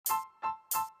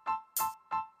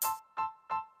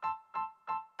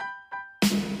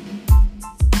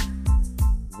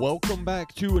Welcome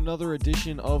back to another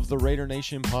edition of the Raider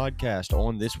Nation podcast.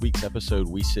 On this week's episode,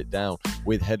 we sit down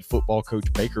with head football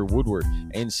coach Baker Woodward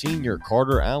and senior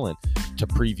Carter Allen to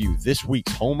preview this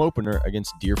week's home opener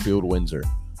against Deerfield-Windsor.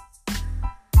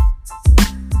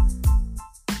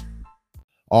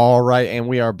 All right, and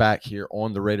we are back here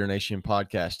on the Raider Nation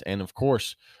podcast. And of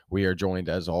course, we are joined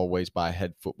as always by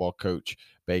head football coach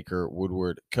Baker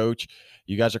Woodward. Coach,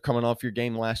 you guys are coming off your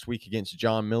game last week against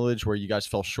John Millage where you guys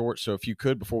fell short. So if you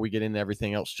could, before we get into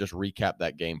everything else, just recap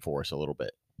that game for us a little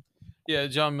bit. Yeah,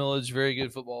 John Millage, very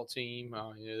good football team.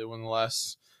 They won the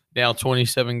last now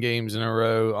 27 games in a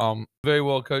row. Very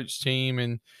well coached team,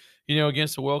 and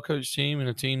against a well coached team and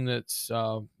a team that's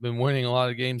been winning a lot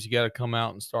of games, you got to come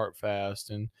out and start fast.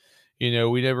 And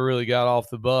we never really got off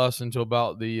the bus until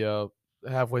about the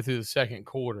halfway through the second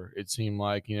quarter. It seemed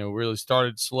like really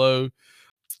started slow,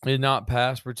 did not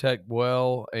pass protect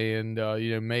well, and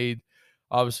made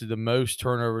obviously the most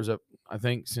turnovers up. I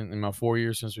think in my 4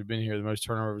 years since we've been here, the most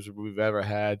turnovers we've ever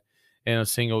had in a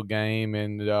single game.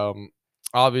 And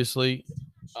obviously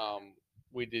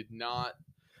we did not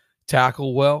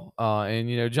tackle well.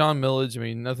 And John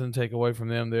Millage, nothing to take away from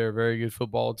them. They're a very good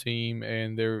football team,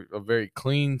 and they're a very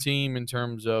clean team in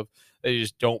terms of they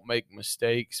just don't make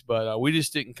mistakes. But we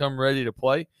just didn't come ready to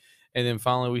play. And then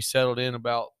finally we settled in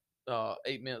about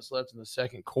 8 minutes left in the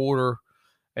second quarter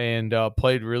and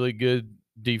played really good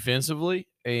defensively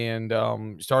and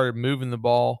started moving the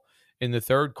ball in the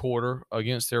third quarter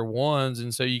against their ones.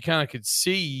 And so you kind of could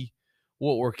see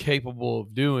what we're capable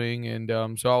of doing.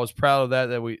 And so I was proud of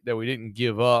that we didn't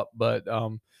give up, but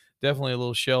definitely a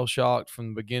little shell shocked from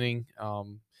the beginning.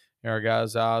 Our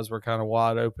guys' eyes were kind of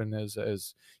wide open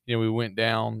as we went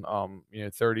down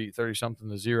 30 something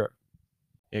to 0.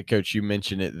 Yeah, Coach, you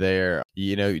mentioned it there.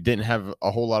 You didn't have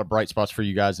a whole lot of bright spots for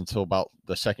you guys until about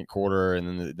the second quarter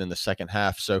and then the second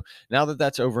half. So now that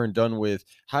that's over and done with,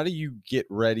 how do you get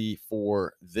ready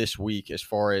for this week as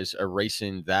far as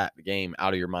erasing that game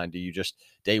out of your mind? Do you just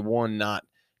day one not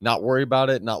worry about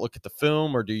it, not look at the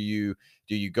film, or do you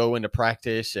go into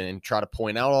practice and try to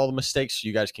point out all the mistakes so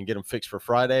you guys can get them fixed for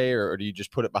Friday, or do you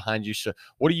just put it behind you? So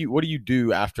what do you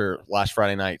do after last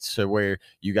Friday night so where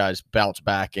you guys bounce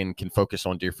back and can focus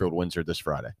on Deerfield-Windsor this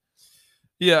Friday?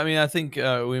 Yeah, I think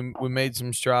we made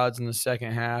some strides in the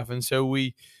second half, and so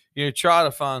we try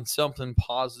to find something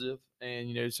positive,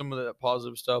 and some of that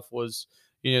positive stuff was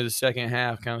the second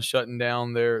half kind of shutting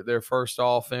down their first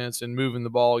offense and moving the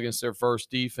ball against their first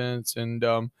defense. And,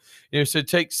 so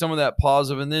take some of that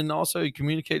positive, and then also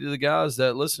communicate to the guys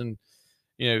that, listen,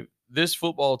 this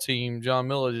football team, John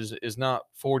Millage, is not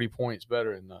 40 points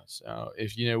better than us.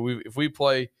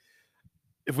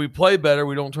 If we play better,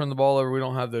 we don't turn the ball over, we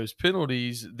don't have those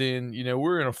penalties, then,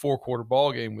 we're in a 4-quarter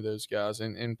ball game with those guys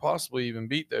and possibly even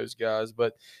beat those guys.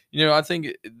 But, I think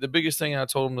the biggest thing I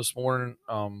told them this morning,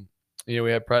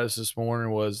 we had practice this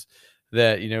morning, was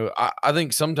that, I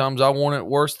think sometimes I want it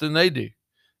worse than they do.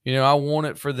 I want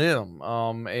it for them.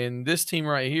 And this team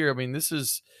right here, this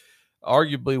is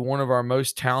arguably one of our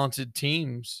most talented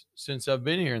teams since I've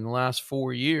been here in the last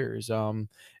 4 years. And,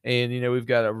 we've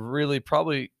got a really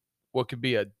probably what could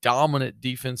be a dominant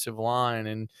defensive line.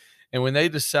 And when they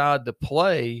decide to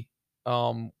play,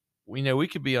 we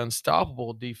could be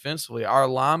unstoppable defensively. Our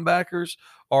linebackers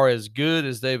are as good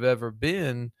as they've ever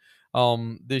been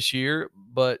this year,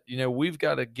 but we've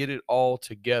got to get it all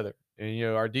together, and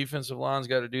our defensive line's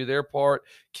got to do their part,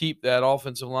 keep that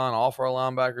offensive line off our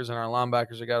linebackers, and our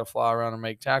linebackers have got to fly around and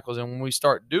make tackles. And when we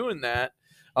start doing that,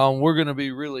 we're going to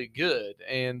be really good.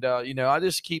 And I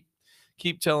just keep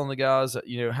telling the guys that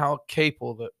how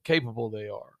capable they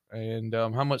are, and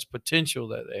how much potential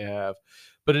that they have.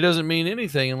 But it doesn't mean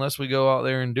anything unless we go out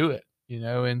there and do it.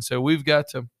 And so we've got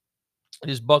to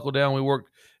just buckle down. We worked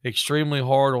extremely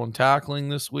hard on tackling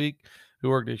this week. We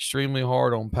worked extremely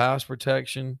hard on pass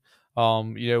protection. We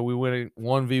went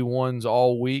 1v1s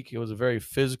all week. It was a very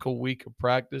physical week of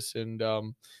practice, and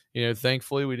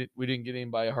thankfully we didn't get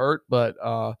anybody hurt, but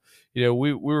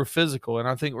we were physical, and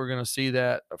I think we're going to see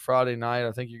that Friday night.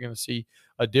 I think you're going to see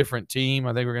a different team.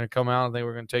 I think we're going to come out. I think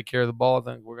we're going to take care of the ball.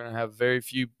 I think we're going to have very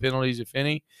few penalties, if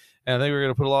any, and I think we're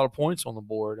going to put a lot of points on the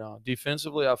board.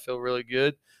 Defensively, I feel really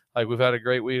good. Like, we've had a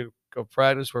great week of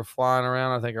practice. We're flying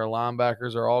around. I think our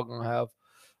linebackers are all going to have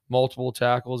multiple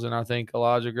tackles, and I think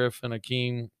Elijah Griffin,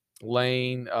 Akeem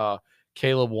Lane,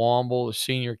 Caleb Womble, the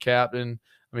senior captain,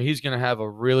 he's going to have a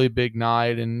really big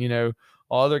night. And,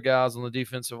 all other guys on the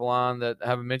defensive line that I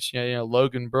haven't mentioned yet,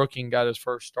 Logan Brooking got his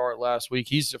first start last week.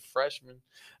 He's a freshman.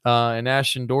 And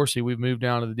Ashton Dorsey, we've moved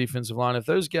down to the defensive line. If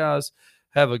those guys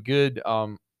have a good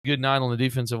night on the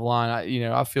defensive line,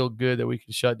 I feel good that we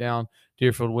can shut down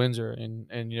Deerfield-Windsor.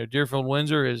 And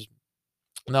Deerfield-Windsor is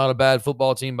not a bad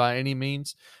football team by any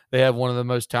means. They have one of the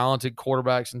most talented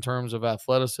quarterbacks in terms of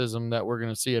athleticism that we're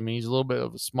going to see. I mean, he's a little bit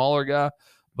of a smaller guy,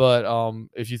 but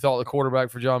if you thought the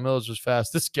quarterback for John Mills was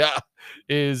fast, this guy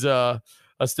is a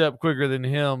step quicker than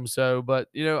him. So, but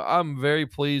I'm very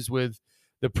pleased with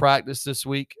the practice this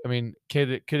week. I mean, could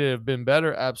it have been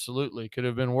better? Absolutely. Could it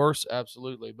have been worse?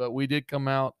 Absolutely. But we did come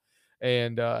out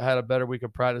and had a better week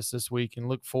of practice this week, and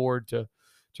look forward to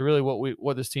really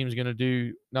what this team is going to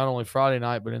do, not only Friday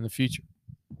night, but in the future.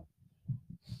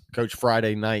 Coach,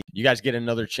 Friday night, you guys get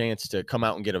another chance to come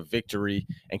out and get a victory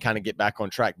and kind of get back on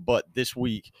track. But this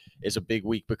week is a big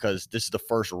week because this is the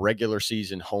first regular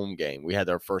season home game. We had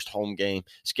our first home game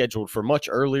scheduled for much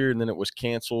earlier, and then it was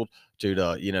canceled due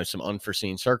to, some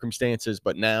unforeseen circumstances.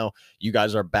 But now you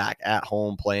guys are back at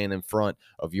home playing in front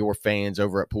of your fans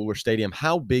over at Pooler Stadium.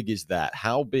 How big is that?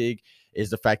 How big is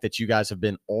the fact that you guys have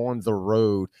been on the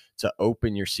road to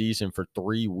open your season for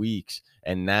 3 weeks,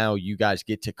 and now you guys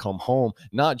get to come home,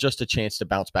 not just a chance to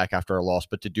bounce back after a loss,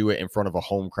 but to do it in front of a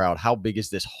home crowd? How big is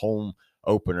this home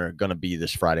opener going to be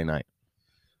this Friday night?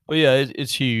 Well, yeah,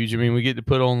 it's huge. I mean, we get to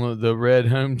put on the red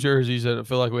home jerseys that I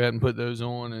feel like we hadn't put those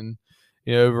on in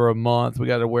over a month. We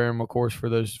got to wear them, of course, for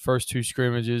those first 2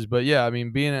 scrimmages. But yeah, I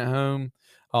mean, being at home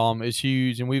is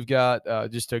huge, and we've got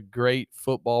just a great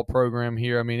football program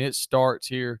here. I mean, it starts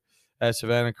here at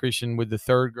Savannah Christian with the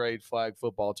 3rd grade flag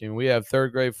football team. We have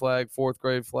 3rd grade flag, 4th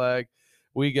grade flag.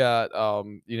 We got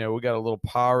we got a little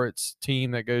Pirates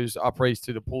team that operates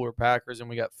through the Pooler Packers, and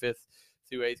we got 5th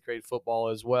through 8th grade football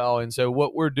as well. And so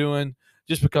what we're doing,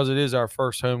 just because it is our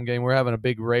first home game, we're having a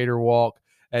big Raider walk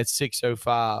at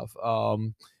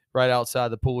 6:05, right outside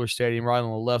the Pooler Stadium, right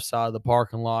on the left side of the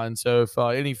parking lot. And so if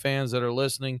any fans that are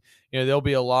listening, there'll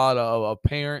be a lot of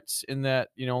parents in that,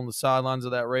 on the sidelines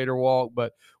of that Raider walk,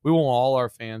 but we want all our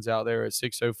fans out there at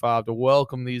 6:05 to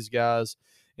welcome these guys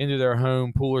into their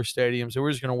home Pooler Stadium. So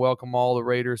we're just going to welcome all the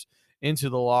Raiders into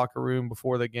the locker room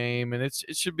before the game, and it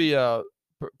should be a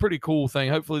pretty cool thing.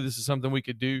 Hopefully this is something we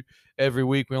could do every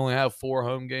week. We only have 4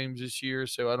 home games this year,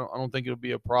 so I don't think it'll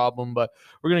be a problem, but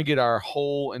we're going to get our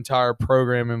whole entire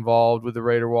program involved with the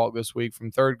Raider Walk this week,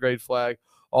 from 3rd grade flag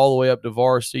all the way up to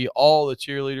varsity, all the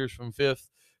cheerleaders from 5th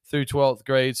through 12th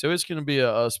grade. So it's going to be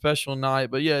a special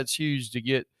night, but yeah, it's huge to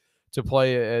get to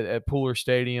play at Pooler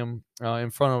Stadium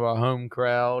in front of our home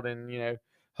crowd. And,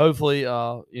 hopefully,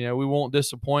 we won't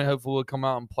disappoint. Hopefully we'll come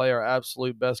out and play our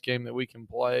absolute best game that we can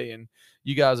play. And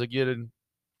you guys are getting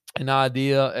an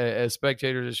idea as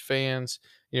spectators, as fans,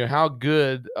 how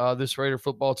good this Raider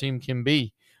football team can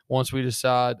be once we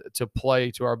decide to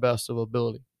play to our best of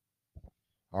ability.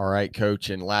 All right, Coach.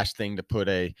 And last thing, to put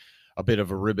a bit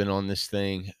of a ribbon on this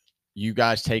thing, you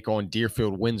guys take on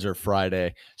Deerfield-Windsor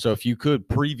Friday. So if you could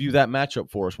preview that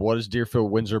matchup for us, what does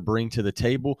Deerfield-Windsor bring to the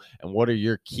table, and what are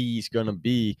your keys going to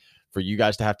be for you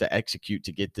guys to have to execute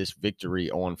to get this victory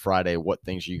on Friday? What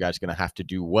things are you guys going to have to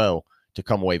do well to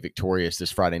come away victorious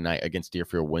this Friday night against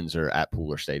Deerfield-Windsor at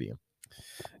Pooler Stadium?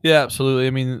 Yeah, absolutely.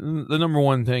 I mean, the number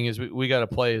one thing is we got to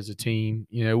play as a team.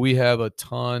 We have a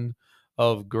ton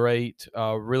of great,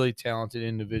 really talented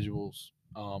individuals.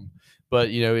 But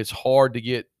it's hard to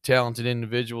get talented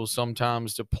individuals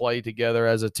sometimes to play together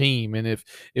as a team. And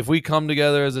if we come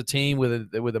together as a team with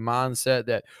a mindset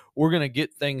that we're going to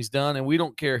get things done, and we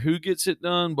don't care who gets it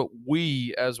done, but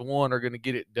we as one are going to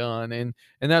get it done. And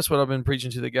that's what I've been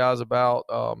preaching to the guys about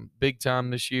big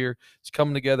time this year. It's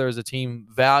coming together as a team,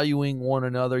 valuing one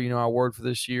another. Our word for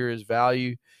this year is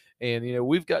value. And,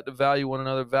 we've got to value one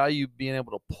another, value being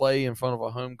able to play in front of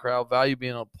a home crowd, value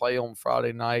being able to play on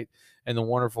Friday night and the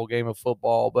wonderful game of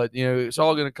football. But, it's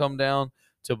all going to come down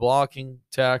to blocking,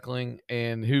 tackling,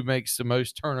 and who makes the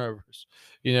most turnovers.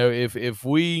 If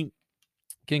we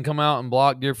can come out and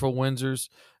block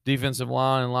Deerfield-Windsor's defensive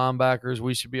line and linebackers,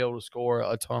 we should be able to score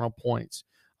a ton of points.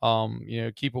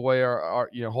 Keep away our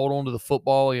hold on to the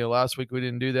football. Last week we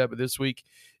didn't do that, but this week,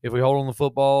 if we hold on the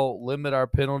football, limit our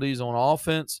penalties on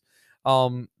offense,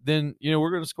 then we're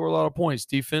going to score a lot of points.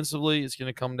 Defensively, it's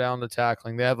going to come down to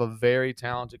tackling. They have a very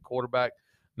talented quarterback.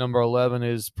 Number 11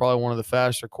 is probably one of the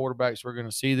faster quarterbacks we're going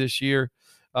to see this year,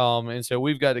 and so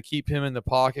we've got to keep him in the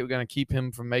pocket. We're going to keep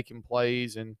him from making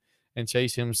plays and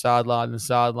chase him sideline to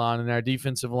sideline. And our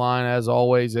defensive line, as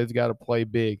always, they've got to play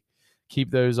big.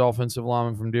 Keep those offensive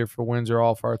linemen from Deerfield-Windsor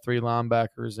off our 3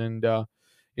 linebackers, and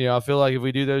I feel like if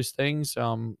we do those things,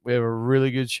 we have a really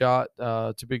good shot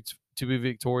to be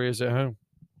victorious at home.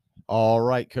 All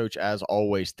right, Coach, as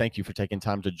always, thank you for taking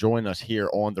time to join us here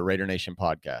on the Raider Nation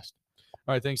podcast.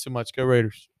 All right, thanks so much. Go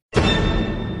Raiders.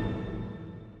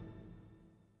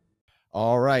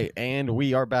 All right, and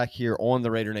we are back here on the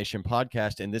Raider Nation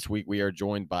podcast, and this week we are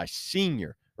joined by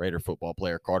senior Raider football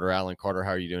player Carter Allen. Carter,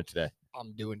 how are you doing today?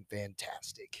 I'm doing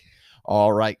fantastic.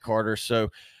 All right, Carter. So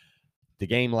the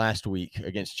game last week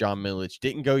against John Milledge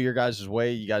didn't go your guys'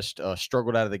 way. You guys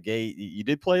struggled out of the gate. You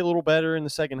did play a little better in the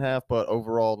second half, but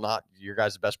overall not your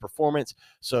guys' best performance.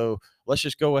 So let's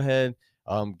just go ahead,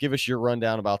 give us your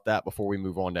rundown about that before we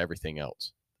move on to everything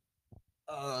else.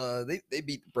 They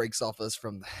beat the brakes off us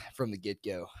from the get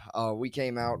go. We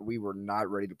came out, we were not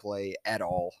ready to play at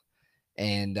all,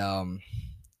 and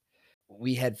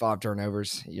we had 5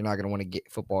 turnovers. You're not going to win a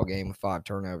football game with 5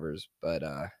 turnovers, but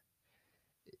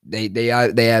they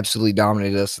absolutely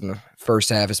dominated us in the first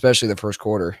half, especially the first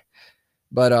quarter.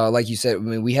 But like you said, I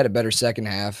mean, we had a better second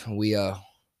half. We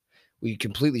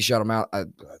completely shut them out.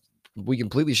 We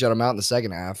completely shut them out in the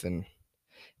second half, and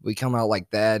we come out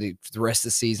like that the rest of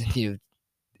the season.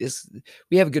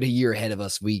 We have a good year ahead of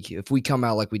us. If we come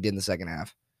out like we did in the second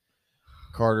half.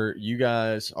 Carter, you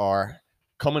guys are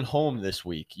coming home this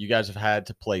week. You guys have had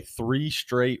to play 3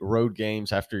 straight road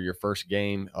games after your first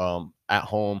game at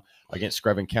home against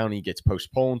Screven County gets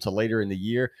postponed to later in the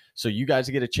year. So you guys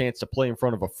get a chance to play in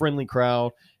front of a friendly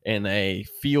crowd in a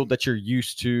field that you're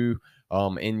used to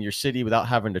in your city without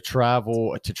having to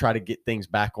travel to try to get things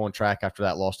back on track after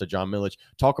that loss to John Milledge.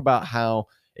 Talk about how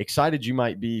excited you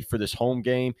might be for this home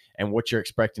game and what you're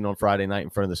expecting on Friday night in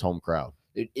front of this home crowd.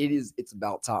 It's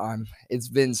about time. It's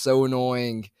been so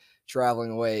annoying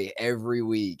traveling away every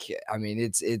week. I mean,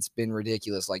 it's been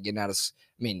ridiculous. Like getting out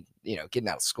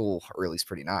of school early is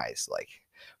pretty nice. Like,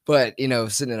 but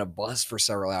sitting in a bus for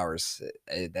several hours,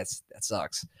 that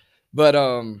sucks. But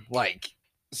like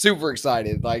super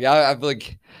excited. Like I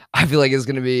feel like it's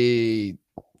gonna be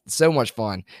so much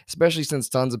fun, especially since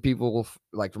tons of people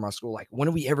like from our school, like, when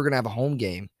are we ever gonna have a home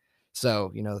game?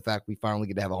 So the fact we finally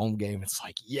get to have a home game, it's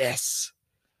like, yes.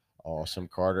 Awesome,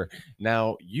 Carter.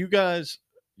 Now, you guys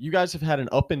have had an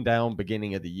up and down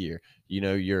beginning of the year.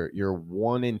 You're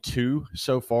 1-2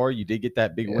 so far. You did get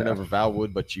that big win over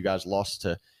Valwood, but you guys lost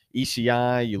to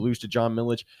ECI. You lose to John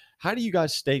Milledge. How do you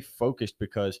guys stay focused?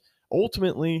 Because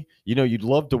ultimately, you'd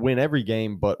love to win every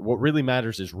game, but what really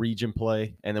matters is region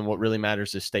play, and then what really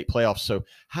matters is state playoffs. So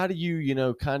how do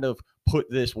you, kind of put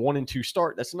this 1-2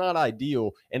 start that's not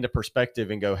ideal into perspective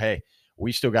and go, hey,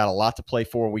 we still got a lot to play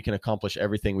for, and we can accomplish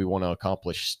everything we want to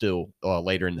accomplish still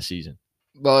later in the season?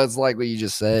 Well, it's like what you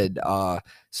just said.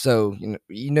 So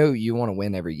you want to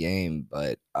win every game,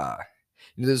 but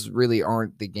those really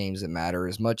aren't the games that matter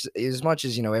as much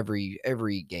as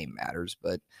every game matters.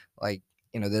 But like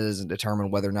that doesn't determine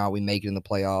whether or not we make it in the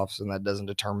playoffs, and that doesn't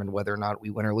determine whether or not we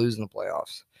win or lose in the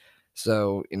playoffs.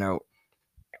 So we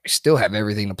still have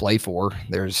everything to play for.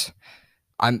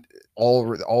 I'm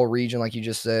all region, like you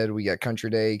just said. We got Country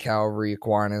Day, Calvary,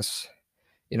 Aquinas.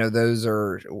 Those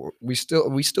are we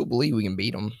still believe we can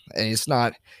beat them, and it's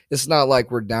not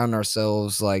like we're down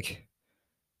ourselves. Like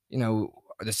the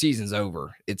season's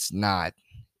over. It's not.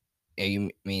 I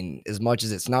mean, as much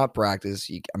as it's not practice,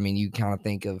 you kind of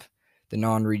think of the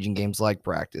non-region games like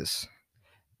practice.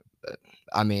 But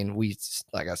I mean,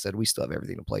 like I said, we still have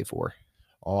everything to play for.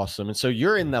 Awesome. And so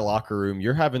you're in that locker room,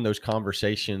 you're having those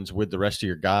conversations with the rest of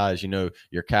your guys,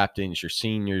 your captains, your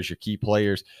seniors, your key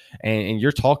players, and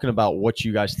you're talking about what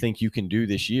you guys think you can do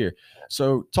this year.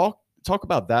 So talk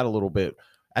about that a little bit.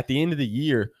 At the end of the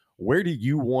year, where do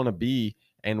you want to be,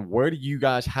 and where do you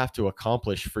guys have to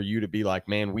accomplish for you to be like,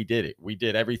 man, we did it. We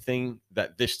did everything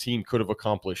that this team could have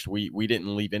accomplished. We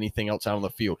didn't leave anything else out on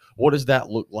the field. What does that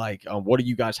look like? What do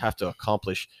you guys have to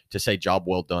accomplish to say job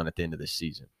well done at the end of this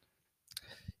season?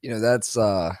 That's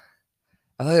I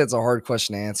think that's a hard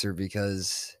question to answer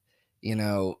because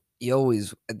you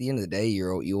always, at the end of the day,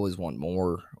 you always want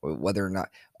more, whether or not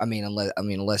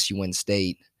unless you win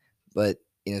state. But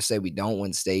say we don't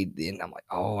win state, then I'm like,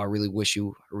 oh, I really wish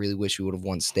we would have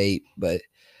won state. But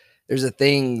there's a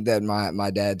thing that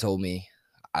my dad told me.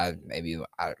 Maybe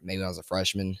I was a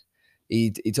freshman.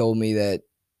 He told me that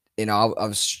I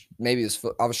was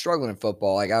struggling in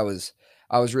football. Like I was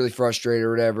really frustrated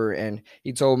or whatever. And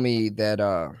he told me that,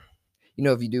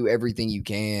 if you do everything you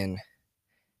can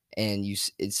and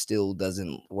it still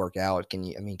doesn't work out, can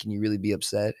you really be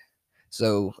upset?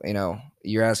 So,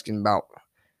 you're asking about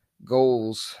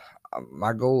goals.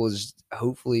 My goal is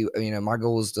my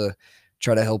goal is to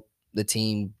try to help the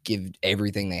team give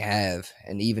everything they have.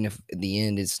 And even if in the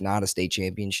end it's not a state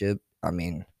championship,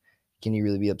 can you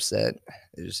really be upset?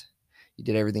 You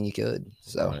did everything you could.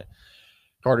 So. Right.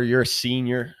 Carter, you're a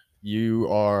senior. You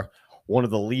are one of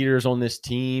the leaders on this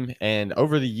team. And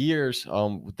over the years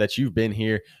that you've been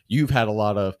here, you've had a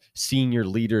lot of senior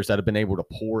leaders that have been able to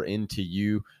pour into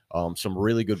you, some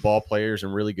really good ball players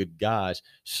and really good guys.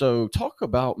 So talk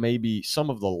about maybe some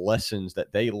of the lessons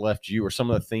that they left you, or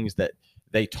some of the things that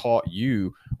they taught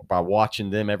you by watching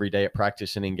them every day at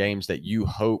practice and in games that you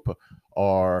hope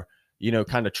are,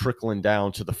 kind of trickling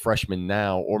down to the freshmen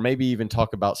now, or maybe even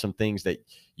talk about some things that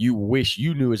you wish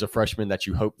you knew as a freshman that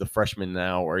you hope the freshmen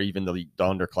now, or even the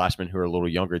underclassmen who are a little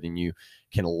younger than you,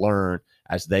 can learn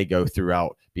as they go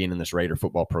throughout being in this Raider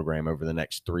football program over the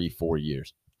next 3-4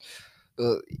 years.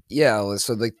 Yeah.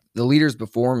 So the leaders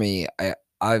before me,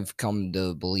 I've come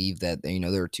to believe that,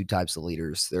 there are two types of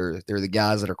leaders. They're the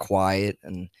guys that are quiet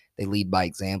and they lead by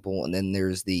example. And then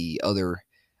there's the other,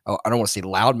 I don't want to say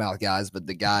loudmouth guys, but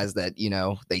the guys that,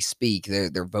 they speak,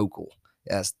 they're vocal.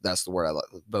 That's the word I like,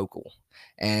 vocal.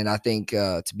 And I think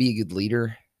to be a good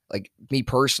leader, like me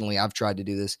personally, I've tried to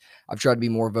do this. I've tried to be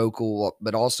more vocal,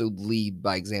 but also lead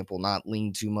by example, not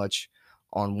lean too much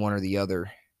on one or the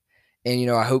other.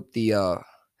 And, I hope the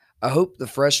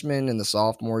freshmen and the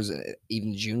sophomores and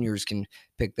even juniors can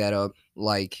pick that up.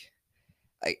 I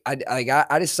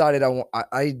decided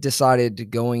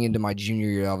going into my junior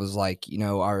year, I was like,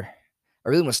 I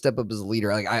really want to step up as a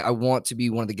leader. Like I want to be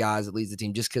one of the guys that leads the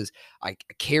team, just because I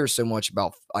care so much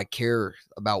about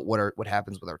what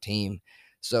happens with our team.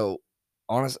 So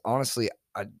honestly,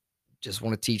 I just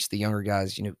want to teach the younger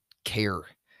guys, care.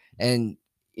 And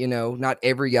not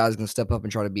every guy's going to step up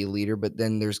and try to be a leader, but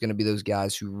then there's going to be those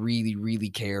guys who really, really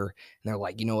care. And they're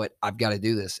like, you know what, I've got to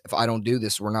do this. If I don't do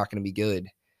this, we're not going to be good.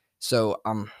 So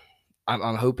I'm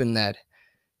hoping that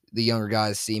the younger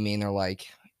guys see me and they're like,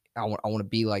 I want to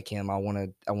be like him. I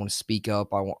want to speak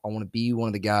up. I want to be one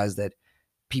of the guys that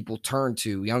people turn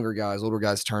to, younger guys, older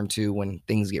guys turn to when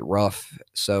things get rough.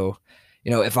 So,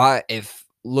 if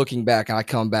looking back and I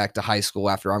come back to high school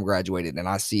after I'm graduated and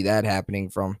I see that happening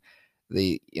from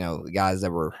the guys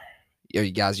that were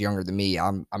guys younger than me,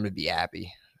 I'm going to be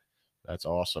happy. That's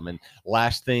awesome. And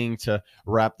last thing to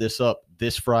wrap this up,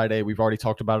 this Friday, we've already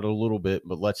talked about it a little bit,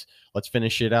 but let's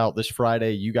finish it out. This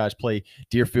Friday, you guys play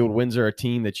Deerfield-Windsor, a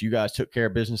team that you guys took care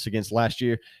of business against last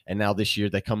year, and now this year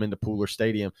they come into Pooler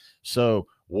Stadium. So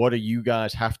what do you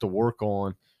guys have to work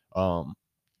on,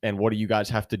 and what do you guys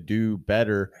have to do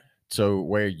better so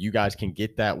where you guys can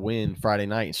get that win Friday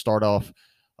night and start off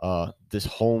this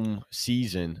home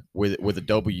season with a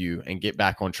W and get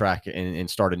back on track and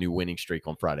start a new winning streak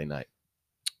on Friday night?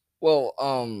 Well,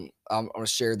 I'm going to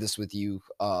share this with you.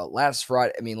 Last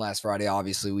Friday,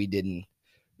 obviously we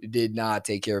did not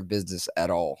take care of business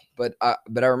at all. But I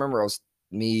remember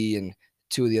me and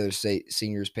two of the other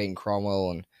seniors, Peyton Cromwell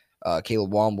and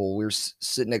Caleb Womble, we were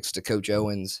sitting next to Coach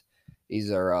Owens. He's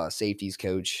our safeties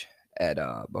coach at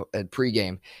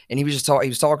pregame, and he was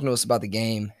talking to us about the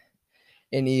game,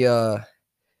 and he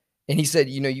said,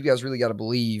 you guys really got to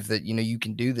believe that you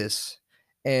can do this.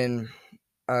 And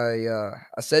I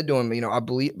said to him, I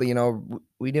believe,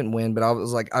 we didn't win, but I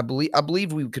was like, I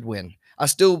believe we could win. I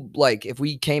still, like, if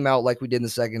we came out like we did in the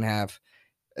second half,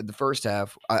 the first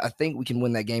half, I think we can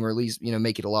win that game, or at least,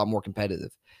 make it a lot more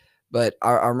competitive. But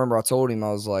I remember I told him,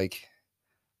 I was like,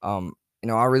 I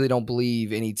really don't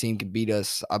believe any team can beat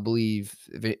us. I believe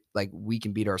we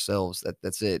can beat ourselves.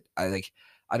 That's it. I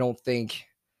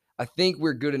think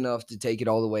we're good enough to take it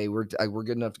all the way. We're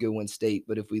good enough to go win state,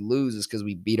 but if we lose, it's because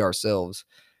we beat ourselves.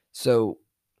 So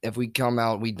if we come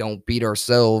out and we don't beat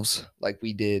ourselves like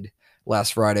we did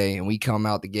last Friday, and we come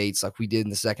out the gates like we did in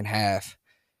the second half,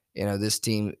 this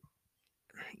team,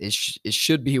 it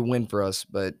should be a win for us.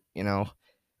 But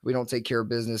we don't take care of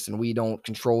business and we don't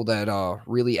control that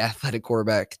really athletic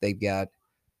quarterback they've got,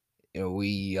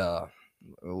 it's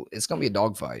going to be a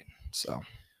dogfight. So.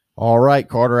 All right,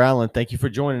 Carter Allen, thank you for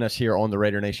joining us here on the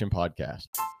Raider Nation podcast.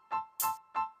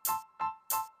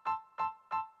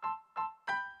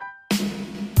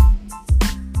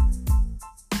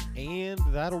 And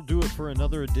that'll do it for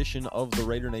another edition of the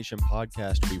Raider Nation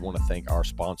podcast. We want to thank our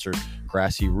sponsor,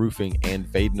 Grassy Roofing and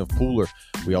Vaden of Pooler.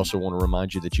 We also want to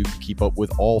remind you that you can keep up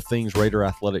with all things Raider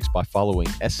athletics by following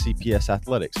SCPS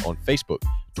Athletics on Facebook,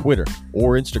 Twitter,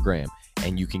 or Instagram.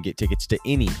 And you can get tickets to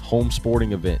any home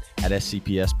sporting event at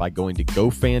SCPS by going to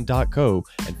gofan.co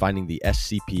and finding the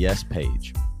SCPS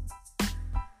page.